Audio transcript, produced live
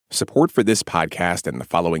Support for this podcast and the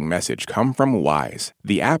following message come from Wise,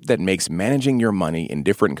 the app that makes managing your money in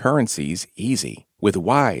different currencies easy. With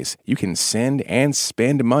Wise, you can send and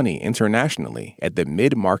spend money internationally at the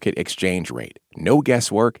mid-market exchange rate. No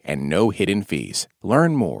guesswork and no hidden fees.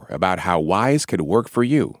 Learn more about how Wise could work for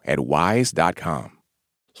you at wise.com.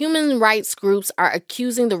 Human rights groups are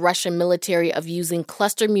accusing the Russian military of using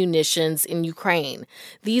cluster munitions in Ukraine.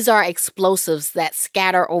 These are explosives that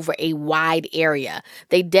scatter over a wide area.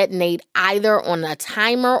 They detonate either on a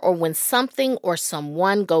timer or when something or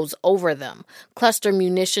someone goes over them. Cluster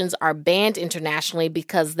munitions are banned internationally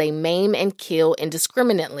because they maim and kill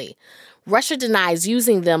indiscriminately. Russia denies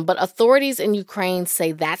using them, but authorities in Ukraine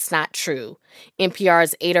say that's not true.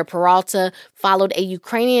 NPR's Ada Peralta followed a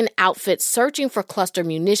Ukrainian outfit searching for cluster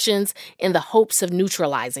munitions in the hopes of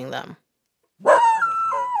neutralizing them.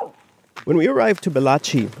 When we arrive to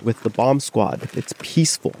Belachi with the bomb squad, it's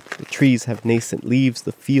peaceful. The trees have nascent leaves,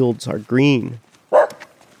 the fields are green.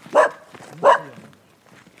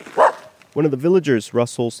 One of the villagers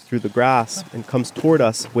rustles through the grass and comes toward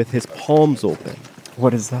us with his palms open.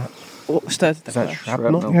 What is that? Is that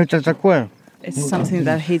shrapnel? It's something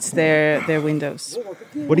that hits their windows.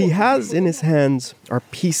 What he has in his hands are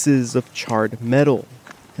pieces of charred metal.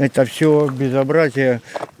 It's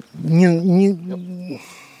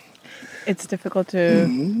difficult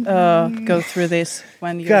to go through this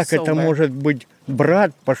when you're sober.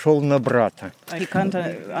 He can't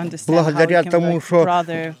understand how it can work.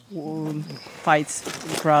 Brother fights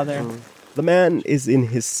brother. The man is in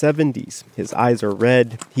his 70s. His eyes are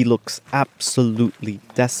red. He looks absolutely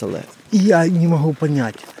desolate. He can't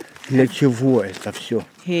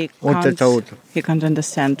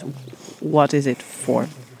understand what is it for.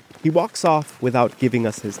 He walks off without giving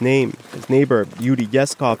us his name. His neighbor, Yuri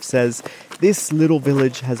Yeskov, says this little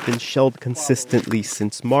village has been shelled consistently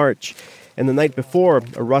since March. And the night before,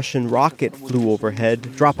 a Russian rocket flew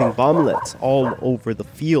overhead, dropping bomblets all over the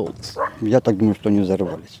fields.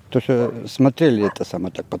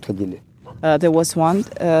 There was one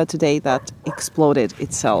today that exploded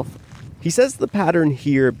itself. He says the pattern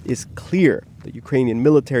here is clear. The Ukrainian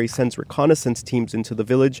military sends reconnaissance teams into the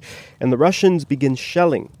village, and the Russians begin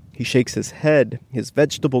shelling. He shakes his head. His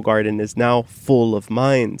vegetable garden is now full of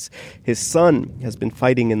mines. His son has been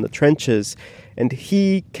fighting in the trenches, and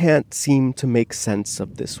he can't seem to make sense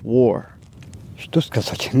of this war.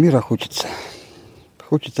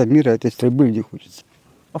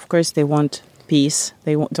 Of course, they want peace.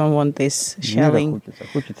 They don't want this shelling.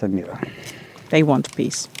 They want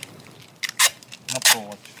peace.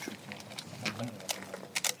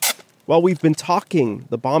 While we've been talking,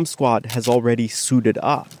 the bomb squad has already suited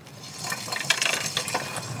up.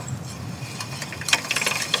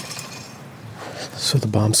 So the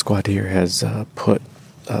bomb squad here has put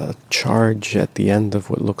a charge at the end of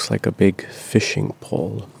what looks like a big fishing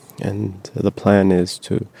pole. And the plan is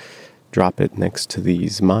to drop it next to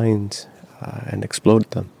these mines and explode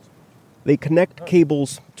them. They connect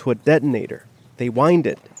cables to a detonator. They wind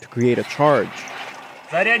it to create a charge.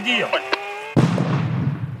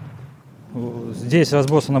 Здесь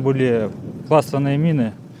разбросаны были кластерные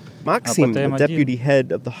мины. Maxim, the deputy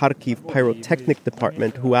head of the Kharkiv pyrotechnic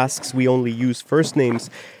department, who asks we only use first names,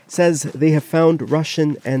 says they have found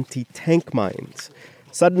Russian anti-tank mines.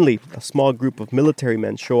 Suddenly, a small group of military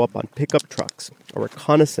men show up on pickup trucks, a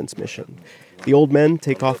reconnaissance mission. The old men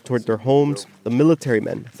take off toward their homes, the military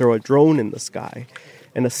men throw a drone in the sky,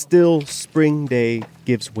 and a still spring day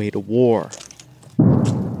gives way to war.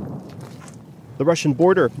 The Russian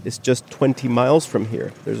border is just 20 miles from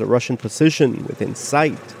here. There's a Russian position within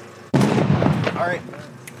sight. All right.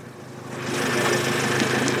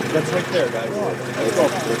 That's right there, guys.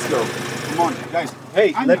 Let's go. Come on, guys.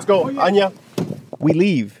 Hey, let's go. Anya. We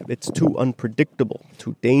leave. It's too unpredictable,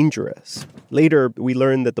 too dangerous. Later, we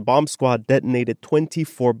learn that the bomb squad detonated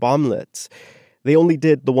 24 bomblets. They only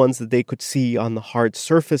did the ones that they could see on the hard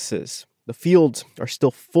surfaces. The fields are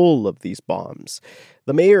still full of these bombs.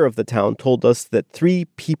 The mayor of the town told us that 3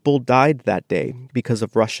 people died that day because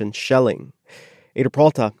of Russian shelling. Ada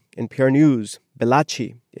Peralta, NPR News,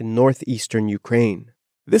 Belachi in northeastern Ukraine.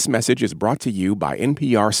 This message is brought to you by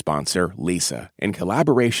NPR sponsor Lisa in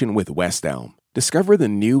collaboration with West Elm. Discover the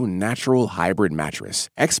new natural hybrid mattress,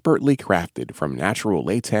 expertly crafted from natural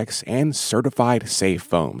latex and certified safe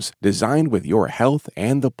foams, designed with your health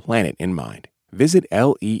and the planet in mind. Visit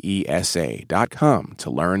leesa.com to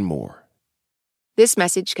learn more. This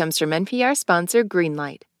message comes from NPR sponsor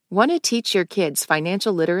Greenlight. Want to teach your kids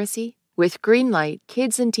financial literacy? With Greenlight,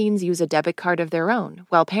 kids and teens use a debit card of their own,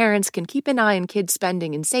 while parents can keep an eye on kids'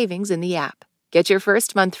 spending and savings in the app. Get your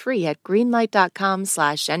first month free at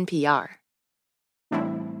greenlight.com/NPR.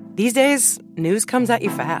 These days, news comes at you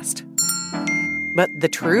fast. But the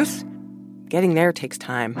truth? Getting there takes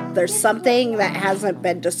time. There's something that hasn't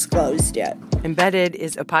been disclosed yet. Embedded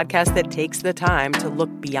is a podcast that takes the time to look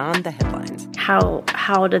beyond the headlines.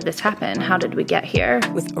 How did this happen? How did we get here?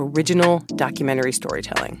 With original documentary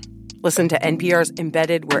storytelling. Listen to NPR's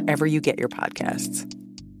Embedded wherever you get your podcasts.